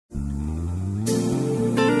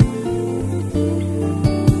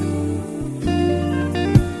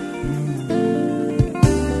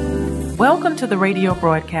Welcome to the radio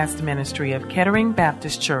broadcast ministry of Kettering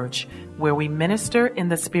Baptist Church, where we minister in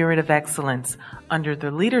the spirit of excellence under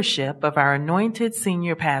the leadership of our anointed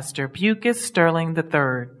senior pastor, Bucus Sterling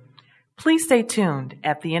III. Please stay tuned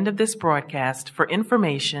at the end of this broadcast for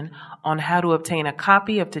information on how to obtain a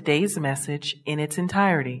copy of today's message in its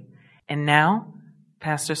entirety. And now,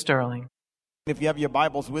 Pastor Sterling. If you have your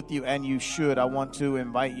Bibles with you, and you should, I want to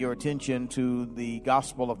invite your attention to the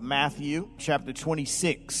Gospel of Matthew, chapter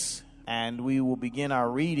 26. And we will begin our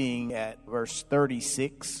reading at verse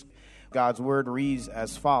 36. God's word reads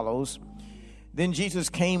as follows. Then Jesus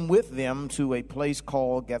came with them to a place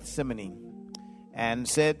called Gethsemane and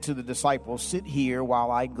said to the disciples, "Sit here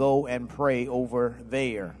while I go and pray over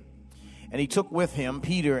there." And he took with him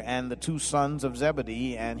Peter and the two sons of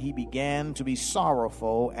Zebedee, and he began to be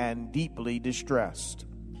sorrowful and deeply distressed.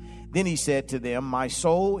 Then he said to them, "My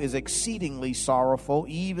soul is exceedingly sorrowful,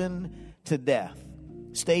 even to death.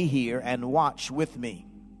 Stay here and watch with me."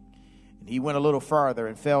 And he went a little farther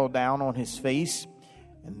and fell down on his face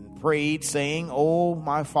and prayed, saying, "O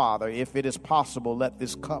my Father, if it is possible, let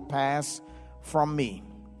this cup pass from me.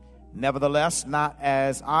 Nevertheless, not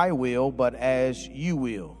as I will, but as you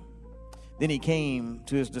will." Then he came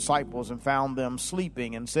to his disciples and found them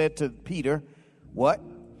sleeping and said to Peter, "What?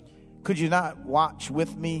 Could you not watch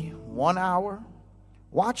with me 1 hour?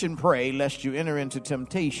 Watch and pray, lest you enter into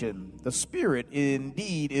temptation. The spirit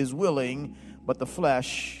indeed is willing, but the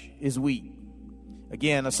flesh is weak."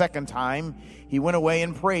 Again, a second time, he went away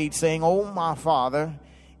and prayed, saying, "O my Father,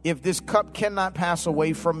 if this cup cannot pass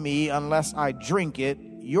away from me unless I drink it,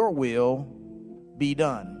 your will be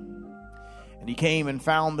done." And he came and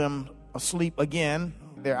found them asleep again.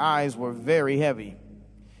 Their eyes were very heavy.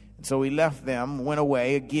 And so he left them, went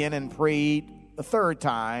away again, and prayed a third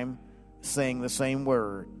time, saying the same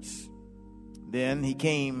words. Then he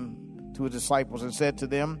came to his disciples and said to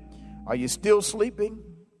them, "Are you still sleeping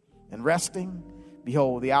and resting?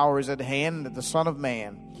 Behold, the hour is at hand that the Son of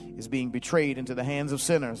Man is being betrayed into the hands of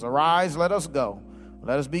sinners. Arise, let us go.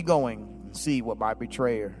 Let us be going and see what my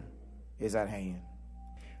betrayer is at hand."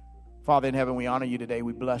 Father in heaven, we honor you today.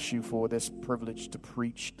 We bless you for this privilege to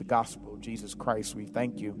preach the gospel of Jesus Christ. We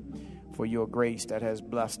thank you for your grace that has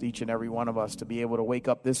blessed each and every one of us to be able to wake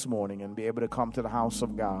up this morning and be able to come to the house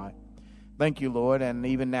of God. Thank you, Lord. And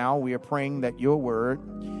even now we are praying that your word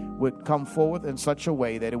would come forth in such a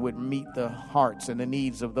way that it would meet the hearts and the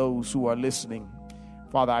needs of those who are listening.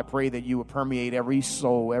 Father, I pray that you would permeate every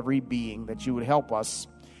soul, every being, that you would help us,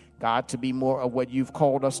 God, to be more of what you've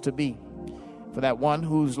called us to be. For that one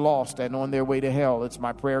who's lost and on their way to hell, it's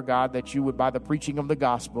my prayer, God, that you would, by the preaching of the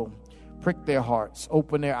gospel, prick their hearts,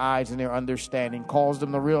 open their eyes and their understanding, cause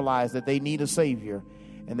them to realize that they need a Savior,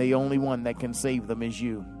 and the only one that can save them is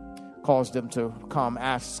you. Cause them to come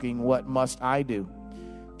asking, "What must I do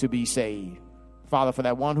to be saved?" Father, for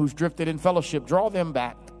that one who's drifted in fellowship, draw them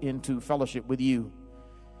back into fellowship with you,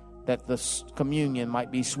 that the communion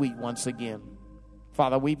might be sweet once again.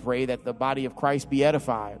 Father, we pray that the body of Christ be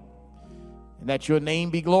edified, and that your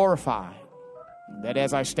name be glorified. That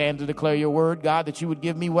as I stand to declare your word, God, that you would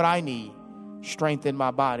give me what I need, strength in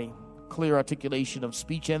my body, clear articulation of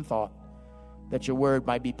speech and thought, that your word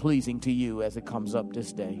might be pleasing to you as it comes up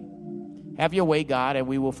this day. Have your way, God, and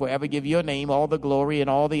we will forever give your name all the glory and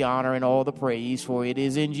all the honor and all the praise, for it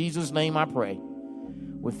is in Jesus' name I pray,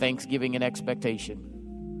 with thanksgiving and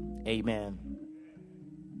expectation. Amen.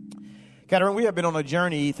 Kettering, we have been on a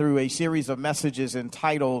journey through a series of messages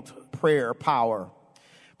entitled Prayer Power.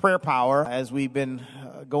 Prayer Power, as we've been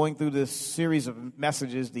going through this series of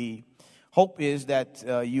messages, the hope is that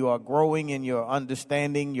you are growing in your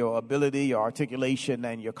understanding, your ability, your articulation,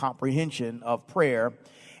 and your comprehension of prayer.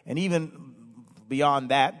 And even beyond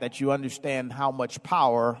that, that you understand how much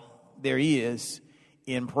power there is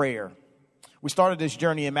in prayer. We started this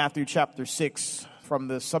journey in Matthew chapter 6 from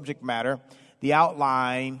the subject matter, the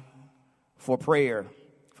outline for prayer.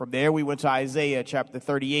 From there, we went to Isaiah chapter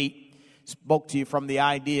 38, spoke to you from the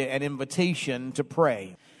idea and invitation to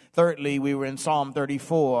pray. Thirdly, we were in Psalm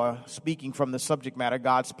 34, speaking from the subject matter,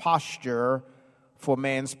 God's posture for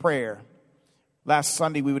man's prayer. Last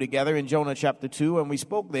Sunday, we were together in Jonah chapter 2, and we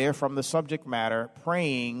spoke there from the subject matter,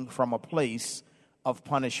 praying from a place of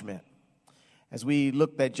punishment. As we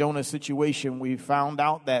looked at Jonah's situation, we found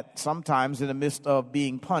out that sometimes in the midst of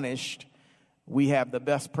being punished, we have the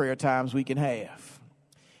best prayer times we can have.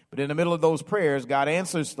 But in the middle of those prayers, God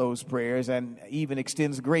answers those prayers and even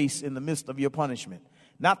extends grace in the midst of your punishment.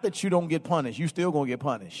 Not that you don't get punished. You still going to get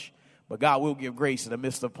punished. But God will give grace in the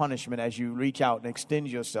midst of punishment as you reach out and extend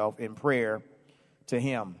yourself in prayer to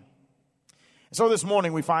him. So this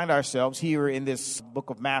morning we find ourselves here in this book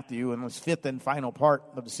of Matthew, in this fifth and final part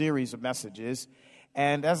of the series of messages.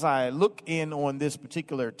 And as I look in on this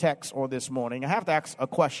particular text or this morning, I have to ask a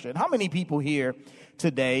question. How many people here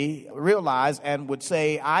today realize and would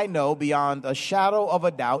say, I know beyond a shadow of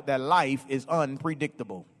a doubt that life is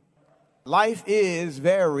unpredictable? Life is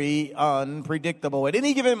very unpredictable. At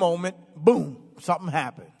any given moment, boom, something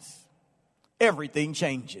happens. Everything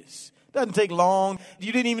changes. Doesn't take long.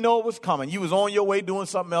 You didn't even know it was coming. You was on your way doing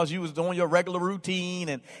something else. You was doing your regular routine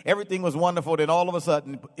and everything was wonderful. Then all of a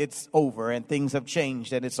sudden it's over and things have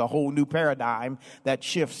changed and it's a whole new paradigm that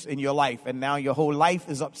shifts in your life. And now your whole life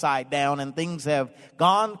is upside down and things have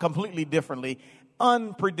gone completely differently.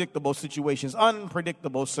 Unpredictable situations,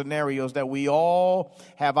 unpredictable scenarios that we all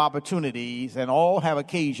have opportunities and all have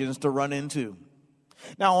occasions to run into.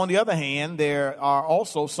 Now, on the other hand, there are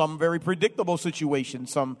also some very predictable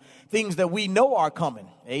situations, some things that we know are coming.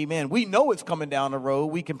 Amen. We know it's coming down the road.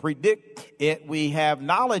 We can predict it. We have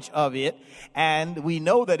knowledge of it. And we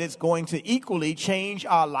know that it's going to equally change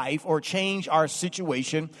our life or change our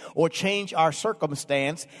situation or change our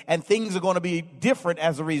circumstance. And things are going to be different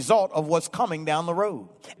as a result of what's coming down the road.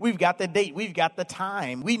 We've got the date. We've got the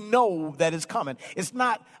time. We know that it's coming. It's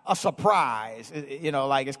not a surprise.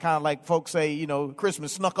 Like it's kind of like folks say,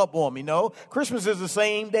 Christmas snuck up on me. No, Christmas is the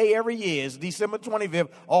same day every year. It's December 25th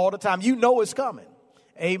all the time. You know it's coming.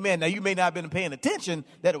 Amen. Now, you may not have been paying attention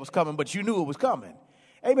that it was coming, but you knew it was coming.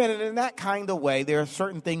 Amen. And in that kind of way, there are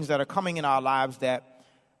certain things that are coming in our lives that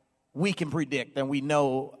we can predict and we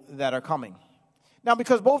know that are coming. Now,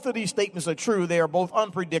 because both of these statements are true, they are both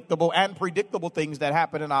unpredictable and predictable things that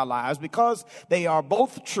happen in our lives. Because they are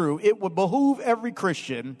both true, it would behoove every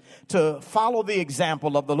Christian to follow the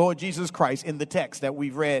example of the Lord Jesus Christ in the text that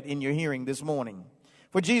we've read in your hearing this morning.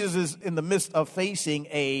 For Jesus is in the midst of facing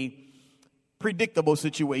a predictable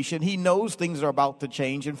situation. He knows things are about to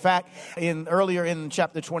change. In fact, earlier in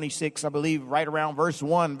chapter 26, I believe right around verse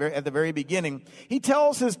 1, at the very beginning, he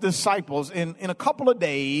tells his disciples in a couple of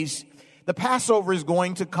days, the Passover is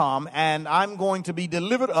going to come and I'm going to be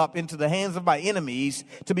delivered up into the hands of my enemies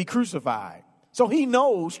to be crucified. So he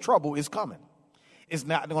knows trouble is coming. It's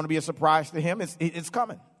not going to be a surprise to him. It's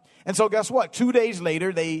coming. And so guess what? 2 days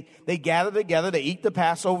later, they gather together. They eat the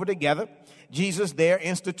Passover together. Jesus there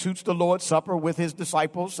institutes the Lord's Supper with his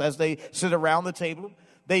disciples as they sit around the table.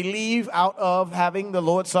 They leave out of having the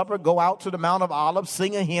Lord's Supper, go out to the Mount of Olives,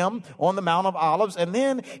 sing a hymn on the Mount of Olives, and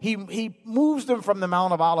then he moves them from the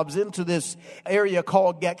Mount of Olives into this area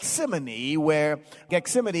called Gethsemane, where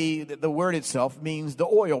Gethsemane, the word itself, means the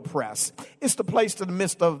oil press. It's the place in the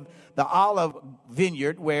midst of the olive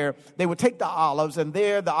vineyard where they would take the olives, and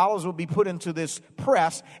there the olives would be put into this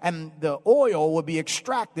press, and the oil would be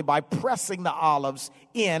extracted by pressing the olives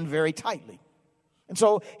in very tightly. And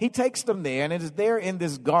so he takes them there, and it is there in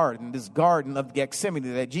this garden of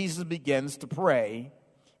Gethsemane, that Jesus begins to pray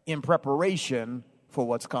in preparation for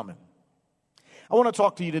what's coming. I want to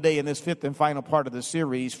talk to you today in this fifth and final part of the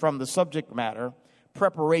series from the subject matter,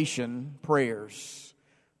 preparation prayers.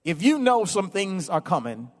 If you know some things are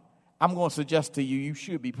coming, I'm going to suggest to you, you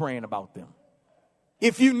should be praying about them.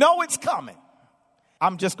 If you know it's coming,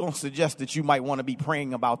 I'm just going to suggest that you might want to be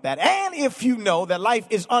praying about that. And if you know that life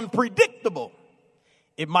is unpredictable,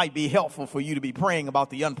 it might be helpful for you to be praying about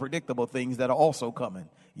the unpredictable things that are also coming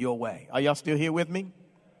your way. Are y'all still here with me?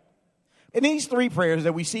 In these three prayers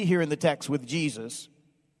that we see here in the text with Jesus,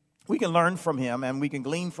 we can learn from him and we can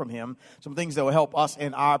glean from him some things that will help us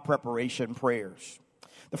in our preparation prayers.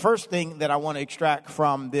 The first thing that I want to extract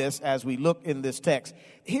from this as we look in this text,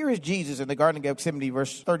 here is Jesus in the Garden of Gethsemane,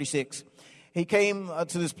 verse 36. He came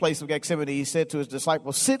to this place of Gethsemane. He said to his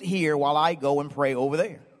disciples, sit here while I go and pray over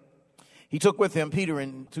there. He took with him Peter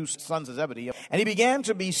and two sons of Zebedee, and he began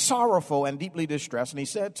to be sorrowful and deeply distressed. And he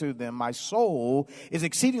said to them, my soul is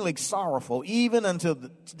exceedingly sorrowful, even until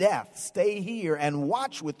death. Stay here and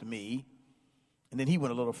watch with me. And then he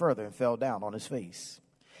went a little further and fell down on his face.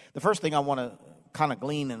 The first thing I want to kind of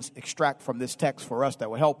glean and extract from this text for us that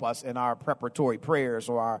will help us in our preparatory prayers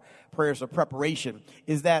or our prayers of preparation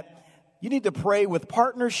is that you need to pray with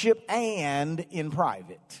partnership and in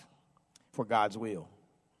private for God's will.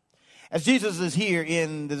 As Jesus is here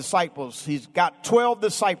in the disciples, he's got 12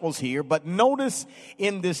 disciples here, but notice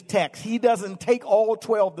in this text, he doesn't take all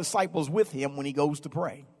 12 disciples with him when he goes to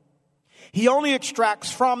pray. He only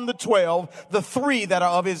extracts from the 12 the three that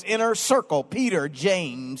are of his inner circle, Peter,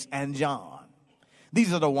 James, and John.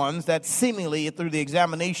 These are the ones that seemingly, through the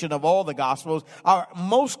examination of all the Gospels, are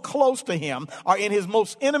most close to him, are in his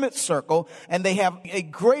most intimate circle, and they have a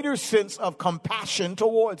greater sense of compassion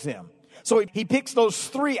towards him. So he picks those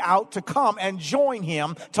 3 out to come and join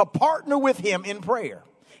him, to partner with him in prayer.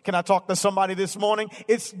 Can I talk to somebody this morning?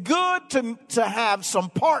 It's good to have some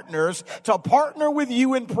partners to partner with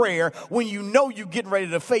you in prayer when you know you're getting ready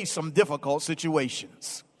to face some difficult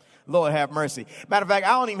situations. Lord have mercy. Matter of fact,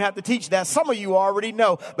 I don't even have to teach that. Some of you already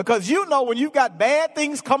know, because you know when you've got bad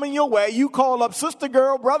things coming your way, you call up sister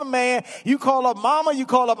girl, brother man, you call up mama, you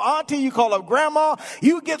call up auntie, you call up grandma,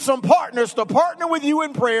 you get some partners to partner with you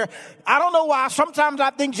in prayer. I don't know why. Sometimes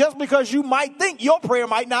I think just because you might think your prayer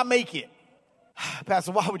might not make it.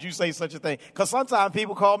 Pastor, why would you say such a thing? Because sometimes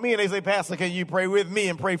people call me and they say, Pastor, can you pray with me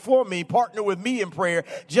and pray for me, partner with me in prayer,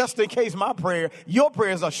 just in case your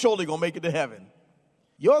prayers are surely going to make it to heaven.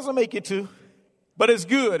 Yours will make it too. But it's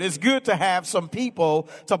good. It's good to have some people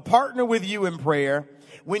to partner with you in prayer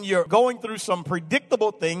when you're going through some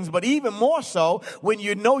predictable things, but even more so when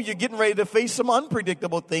you know you're getting ready to face some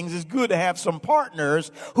unpredictable things. It's good to have some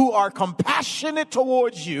partners who are compassionate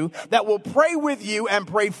towards you, that will pray with you and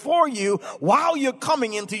pray for you while you're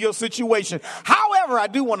coming into your situation. However, I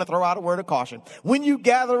do want to throw out a word of caution. When you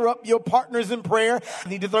gather up your partners in prayer, I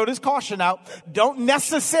need to throw this caution out. Don't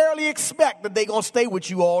necessarily expect that they're going to stay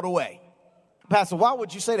with you all the way. Pastor, why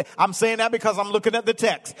would you say that? I'm saying that because I'm looking at the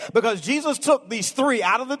text. Because Jesus took these 3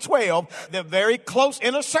 out of the 12, they're very close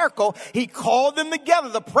in a circle. He called them together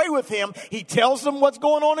to pray with him. He tells them what's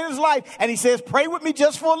going on in his life. And he says, pray with me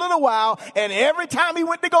just for a little while. And every time he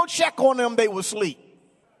went to go check on them, they would sleep.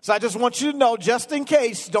 So I just want you to know, just in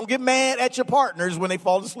case, don't get mad at your partners when they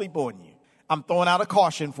fall asleep on you. I'm throwing out a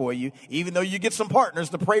caution for you. Even though you get some partners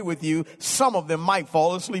to pray with you, some of them might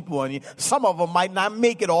fall asleep on you. Some of them might not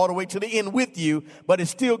make it all the way to the end with you, but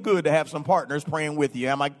it's still good to have some partners praying with you.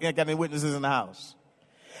 Got any witnesses in the house?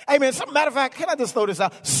 Amen. Matter of fact, can I just throw this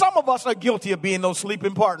out? Some of us are guilty of being those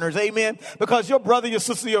sleeping partners. Amen. Because your brother, your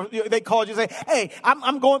sister, they called you and say, hey,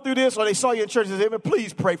 I'm going through this, or they saw you in church and say,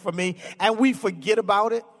 please pray for me. And we forget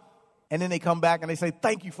about it. And then they come back and they say,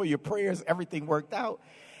 thank you for your prayers. Everything worked out.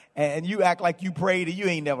 And you act like you prayed and you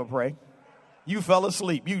ain't never prayed. You fell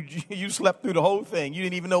asleep. You slept through the whole thing. You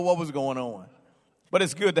didn't even know what was going on. But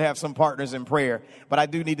it's good to have some partners in prayer. But I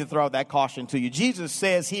do need to throw that caution to you. Jesus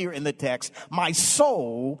says here in the text, my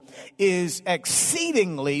soul is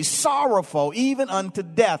exceedingly sorrowful, even unto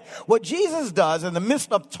death. What Jesus does in the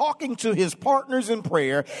midst of talking to his partners in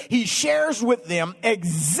prayer, he shares with them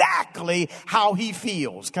exactly how he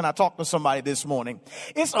feels. Can I talk to somebody this morning?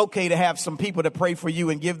 It's okay to have some people to pray for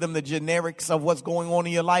you and give them the generics of what's going on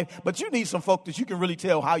in your life. But you need some folk that you can really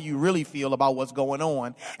tell how you really feel about what's going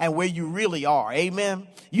on and where you really are. Amen.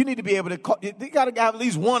 You need to be able to you got to have at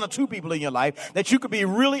least 1 or 2 people in your life that you could be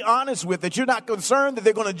really honest with, that you're not concerned that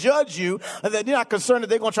they're going to judge you, and that you're not concerned that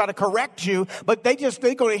they're going to try to correct you, but they're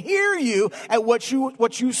going to hear you at what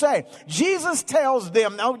you say. Jesus tells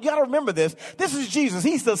them, now you got to remember this. This is Jesus.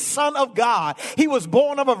 He's the Son of God. He was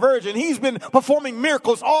born of a virgin. He's been performing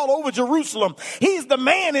miracles all over Jerusalem. He's the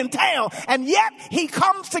man in town. And yet he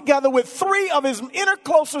comes together with 3 of his inner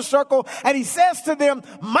closer circle, and he says to them,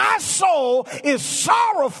 my soul is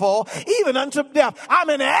sorrowful even unto death. I'm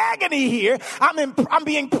in agony here. I'm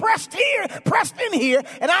being pressed in here,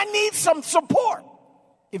 and I need some support.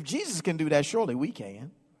 If Jesus can do that, surely we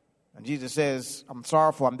can. And Jesus says, I'm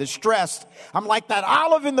sorrowful, I'm distressed. I'm like that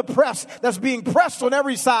olive in the press that's being pressed on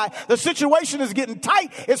every side. The situation is getting tight.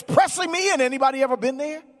 It's pressing me in. Anybody ever been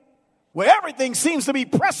there? Where everything seems to be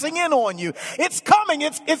pressing in on you. It's coming.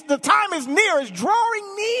 It's the time is near. It's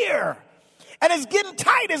drawing near. And it's getting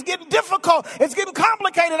tight. It's getting difficult. It's getting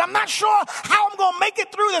complicated. I'm not sure how I'm going to make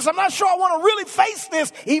it through this. I'm not sure I want to really face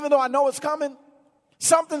this, even though I know it's coming.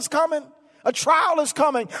 Something's coming. A trial is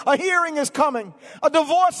coming. A hearing is coming. A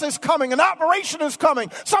divorce is coming. An operation is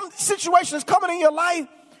coming. Some situation is coming in your life.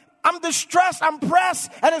 I'm distressed. I'm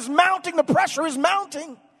pressed. And it's mounting. The pressure is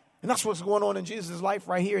mounting. And that's what's going on in Jesus' life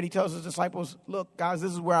right here. And he tells his disciples, look, guys,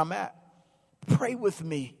 this is where I'm at. Pray with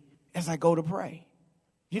me as I go to pray.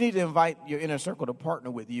 You need to invite your inner circle to partner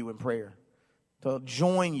with you in prayer, to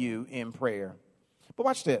join you in prayer. But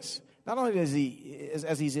watch this. Not only does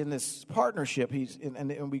as he's in this partnership,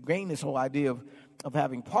 and we gain this whole idea of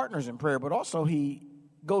having partners in prayer, but also he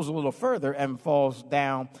goes a little further and falls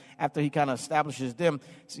down after he kind of establishes them.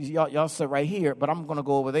 See, y'all sit right here, but I'm going to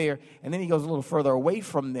go over there. And then he goes a little further away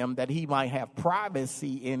from them that he might have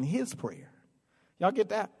privacy in his prayer. Y'all get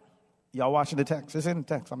that? Y'all watching the text? It's in the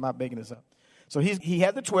text. I'm not making this up. So he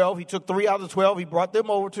had the 12. He took 3 out of the 12. He brought them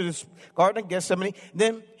over to this Garden of Gethsemane.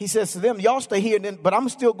 Then he says to them, y'all stay here, but I'm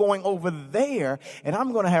still going over there, and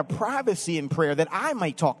I'm going to have privacy in prayer that I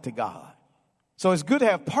might talk to God. So it's good to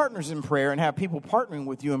have partners in prayer and have people partnering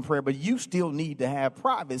with you in prayer, but you still need to have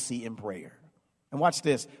privacy in prayer. And watch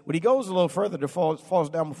this. When he goes a little further, falls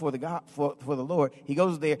down before for the Lord, he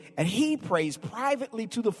goes there and he prays privately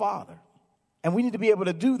to the Father. And we need to be able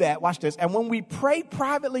to do that. Watch this. And when we pray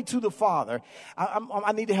privately to the Father,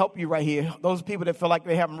 I need to help you right here. Those people that feel like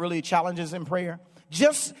they're having really challenges in prayer,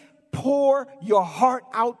 just pour your heart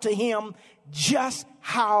out to him just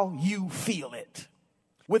how you feel it.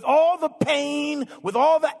 With all the pain, with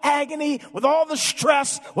all the agony, with all the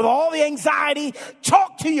stress, with all the anxiety,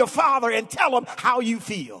 talk to your Father and tell him how you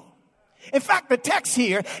feel. In fact, the text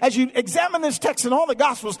here, as you examine this text in all the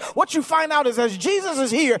Gospels, what you find out is as Jesus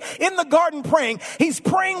is here in the garden praying, he's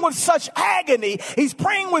praying with such agony, he's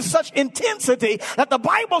praying with such intensity that the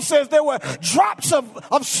Bible says there were drops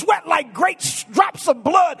of sweat like great drops of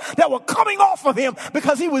blood that were coming off of him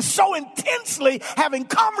because he was so intensely having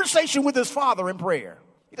conversation with his Father in prayer.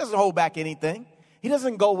 He doesn't hold back anything. He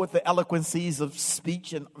doesn't go with the eloquencies of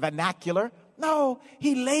speech and vernacular. No,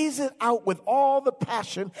 he lays it out with all the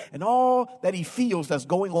passion and all that he feels that's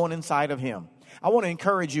going on inside of him. I want to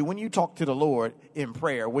encourage you, when you talk to the Lord in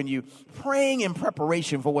prayer, when you're praying in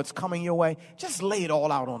preparation for what's coming your way, just lay it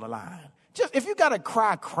all out on the line. Just if you got to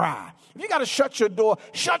cry, cry. If you got to shut your door,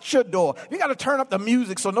 shut your door. If you got to turn up the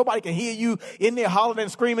music so nobody can hear you in there hollering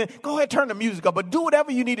and screaming, go ahead, turn the music up. But do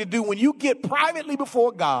whatever you need to do when you get privately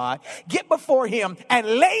before God, get before him and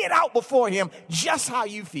lay it out before him just how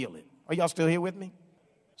you feel it. Are y'all still here with me?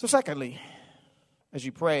 So secondly, as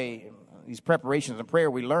you pray, these preparations in prayer,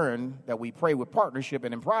 we learn that we pray with partnership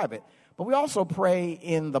and in private, but we also pray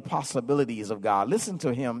in the possibilities of God. Listen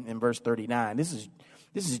to him in verse 39. This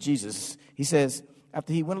is Jesus. He says,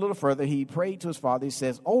 after he went a little further, he prayed to his Father. He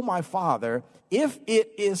says, "Oh, my Father, if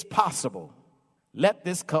it is possible, let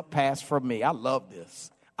this cup pass from me." I love this.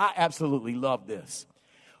 I absolutely love this.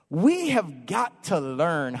 We have got to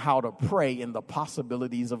learn how to pray in the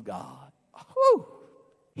possibilities of God. Whew.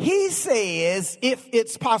 He says, if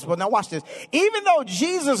it's possible. Now watch this. Even though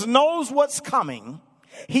Jesus knows what's coming,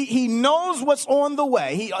 he knows what's on the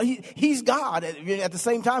way. He's God. At the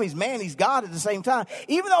same time, he's man, he's God at the same time.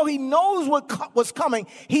 Even though he knows what's coming,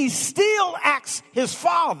 he still asks his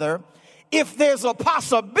Father if there's a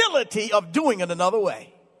possibility of doing it another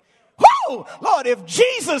way. Woo! Lord, if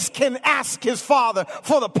Jesus can ask his Father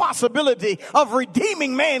for the possibility of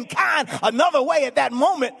redeeming mankind another way at that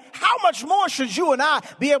moment, how much more should you and I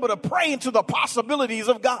be able to pray into the possibilities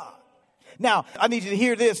of God? Now, I need you to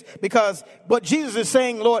hear this, because what Jesus is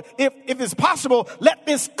saying, Lord, if it's possible, let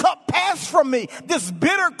this cup pass from me, this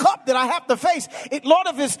bitter cup that I have to face. Lord,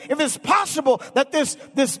 if it's possible that this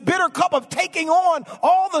bitter cup of taking on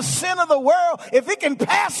all the sin of the world, if it can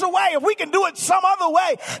pass away, if we can do it some other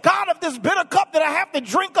way, God, if this bitter cup that I have to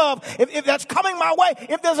drink of, if that's coming my way,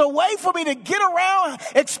 if there's a way for me to get around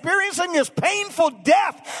experiencing this painful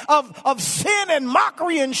death of sin and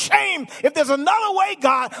mockery and shame, if there's another way,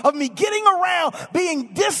 God, of me getting around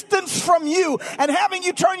being distanced from you and having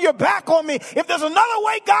you turn your back on me, if there's another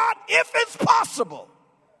way, God, if it's possible.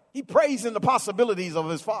 He prays in the possibilities of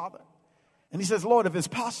his Father. And he says, Lord, if it's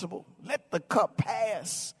possible, let the cup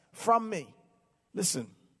pass from me. Listen,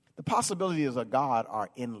 the possibilities of God are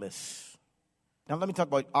endless. Now, let me talk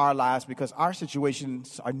about our lives, because our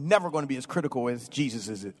situations are never going to be as critical as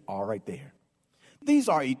Jesus' are right there. These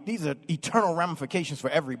are eternal ramifications for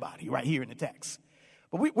everybody right here in the text.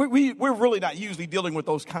 But we're really not usually dealing with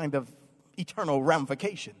those kind of eternal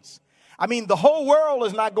ramifications. I mean, the whole world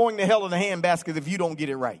is not going to hell in a handbasket if you don't get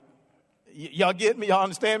it right. Y'all get me? Y'all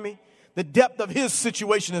understand me? The depth of his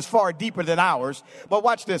situation is far deeper than ours. But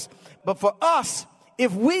watch this. But for us,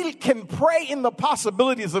 if we can pray in the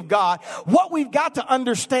possibilities of God, what we've got to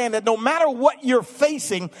understand that no matter what you're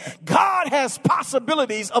facing, God has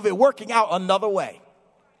possibilities of it working out another way.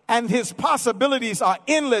 And his possibilities are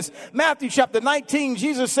endless. Matthew chapter 19,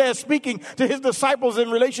 Jesus says, speaking to his disciples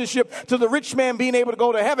in relationship to the rich man being able to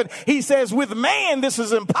go to heaven, he says, with man this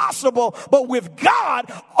is impossible, but with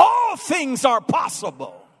God all things are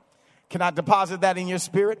possible. Can I deposit that in your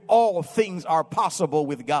spirit? All things are possible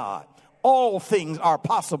with God. All things are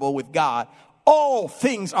possible with God. All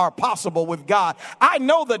things are possible with God. I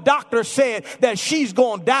know the doctor said that she's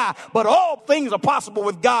going to die, but all things are possible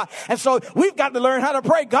with God. And so we've got to learn how to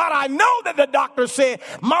pray. God, I know that the doctor said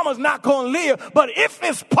mama's not going to live, but if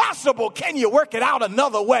it's possible, can you work it out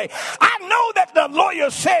another way? I know that the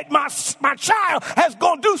lawyer said my child has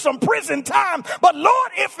going to do some prison time, but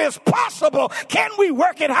Lord, if it's possible, can we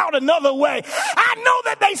work it out another way? I know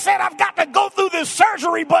that they said I've got to go through this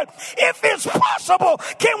surgery, but if it's possible,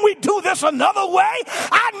 can we do this another way?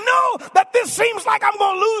 I know that this seems like I'm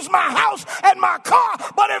going to lose my house and my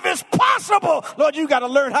car, but if it's possible, Lord, you got to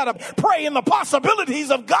learn how to pray in the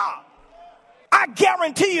possibilities of God. I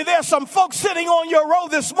guarantee you there's some folks sitting on your row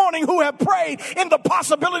this morning who have prayed in the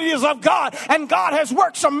possibilities of God, and God has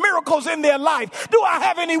worked some miracles in their life. Do I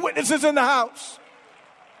have any witnesses in the house?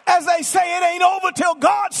 As they say, it ain't over till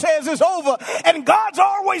God says it's over. And God's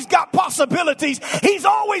always got possibilities. He's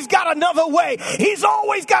always got another way. He's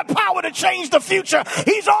always got power to change the future.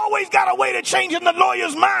 He's always got a way to change in the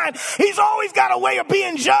lawyer's mind. He's always got a way of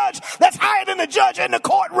being judged that's higher than the judge in the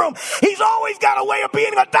courtroom. He's always got a way of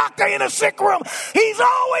being a doctor in a sick room. He's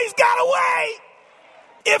always got a way,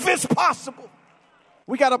 if it's possible.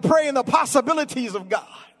 We got to pray in the possibilities of God.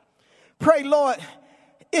 Pray, Lord,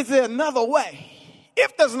 is there another way?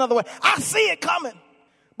 If there's another way, I see it coming.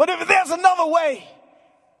 But if there's another way,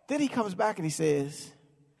 then he comes back and he says,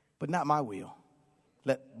 but not my will.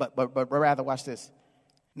 But rather, watch this.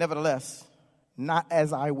 Nevertheless, not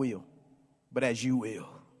as I will, but as you will.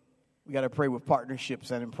 We got to pray with partnerships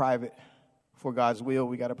and in private for God's will.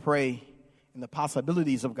 We got to pray in the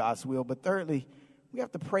possibilities of God's will. But thirdly, we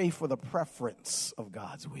have to pray for the preference of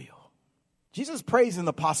God's will. Jesus prays in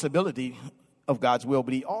the possibility of God's will,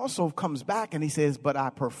 but he also comes back and he says, but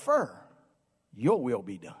I prefer your will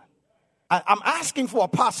be done. I'm asking for a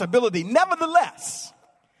possibility. Nevertheless,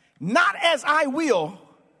 not as I will,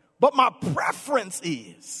 but my preference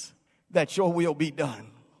is that your will be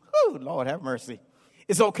done. Oh, Lord have mercy.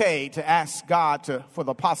 It's okay to ask God for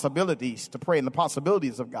the possibilities, to pray in the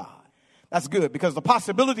possibilities of God. That's good, because the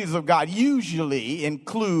possibilities of God usually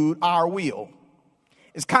include our will.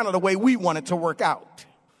 It's kind of the way we want it to work out.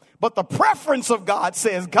 But the preference of God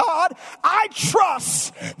says, God, I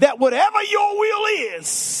trust that whatever your will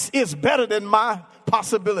is better than my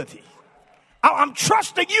possibility. I'm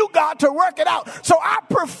trusting you, God, to work it out. So I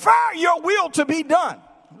prefer your will to be done.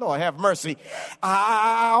 Lord have mercy.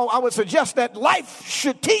 I would suggest that life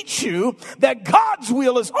should teach you that God's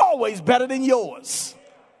will is always better than yours.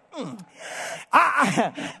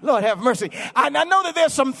 Lord have mercy. I know that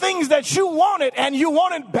there's some things that you wanted and you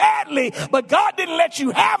wanted badly, but God didn't let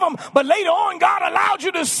you have them. But later on, God allowed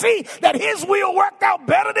you to see that his will worked out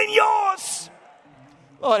better than yours.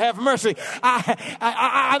 Lord have mercy.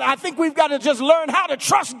 I think we've got to just learn how to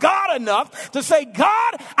trust God enough to say,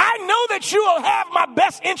 God, I know that you will have my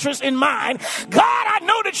best interest in mind. God, I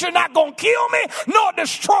know that you're not going to kill me nor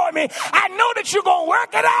destroy me. I know that you're going to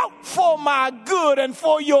work it out for my good and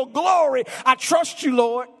for your glory. I trust you,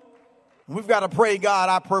 Lord. We've got to pray, God,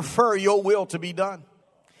 I prefer your will to be done.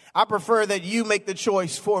 I prefer that you make the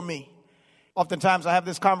choice for me. Oftentimes I have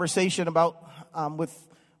this conversation about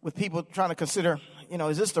with people trying to consider,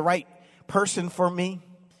 is this the right person for me?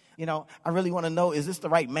 I really want to know, is this the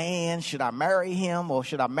right man? Should I marry him or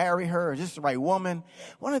should I marry her? Is this the right woman?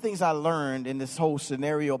 One of the things I learned in this whole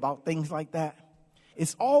scenario about things like that,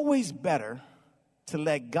 it's always better to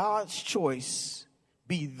let God's choice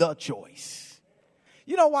be the choice.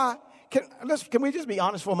 You know why? Can we just be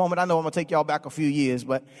honest for a moment? I know I'm going to take y'all back a few years,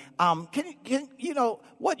 but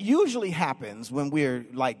what usually happens when we're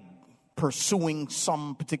like pursuing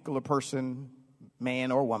some particular person,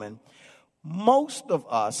 man or woman, most of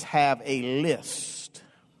us have a list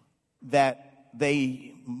that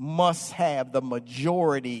they must have the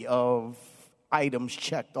majority of items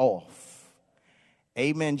checked off.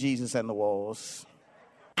 Amen, Jesus and the walls.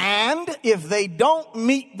 And if they don't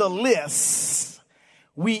meet the list,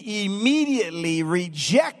 we immediately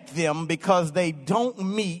reject them because they don't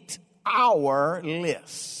meet our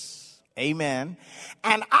list. Amen.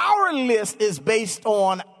 And our list is based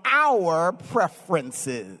on our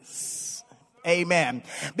preferences. Amen.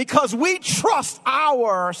 Because we trust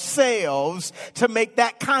ourselves to make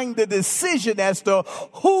that kind of decision as to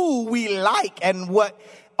who we like and what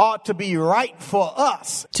ought to be right for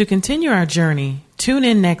us. To continue our journey, tune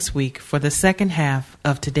in next week for the second half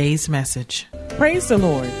of today's message. Praise the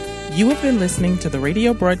Lord. You have been listening to the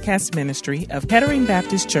radio broadcast ministry of Kettering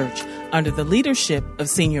Baptist Church under the leadership of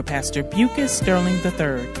Senior Pastor Bucas Sterling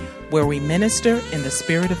III, where we minister in the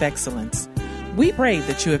spirit of excellence. We pray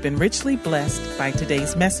that you have been richly blessed by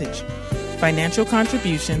today's message. Financial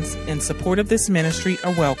contributions in support of this ministry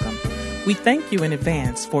are welcome. We thank you in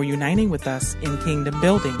advance for uniting with us in kingdom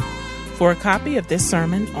building. For a copy of this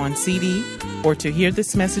sermon on CD or to hear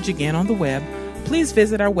this message again on the web, please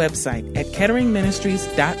visit our website at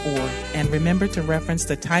ketteringministries.org and remember to reference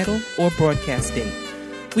the title or broadcast date.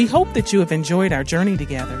 We hope that you have enjoyed our journey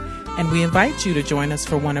together, and we invite you to join us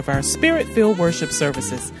for one of our Spirit-filled worship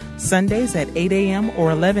services, Sundays at 8 a.m.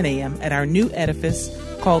 or 11 a.m. at our new edifice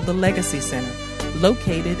called the Legacy Center,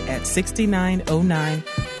 located at 6909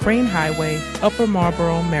 Crane Highway, Upper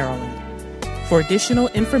Marlboro, Maryland. For additional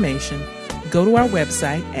information, go to our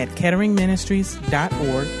website at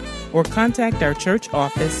ketteringministries.org or contact our church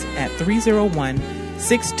office at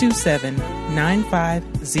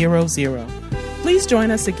 301-627-9500. Please join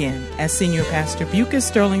us again as Senior Pastor Bucas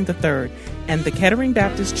Sterling III and the Kettering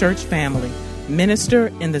Baptist Church family minister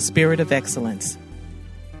in the spirit of excellence.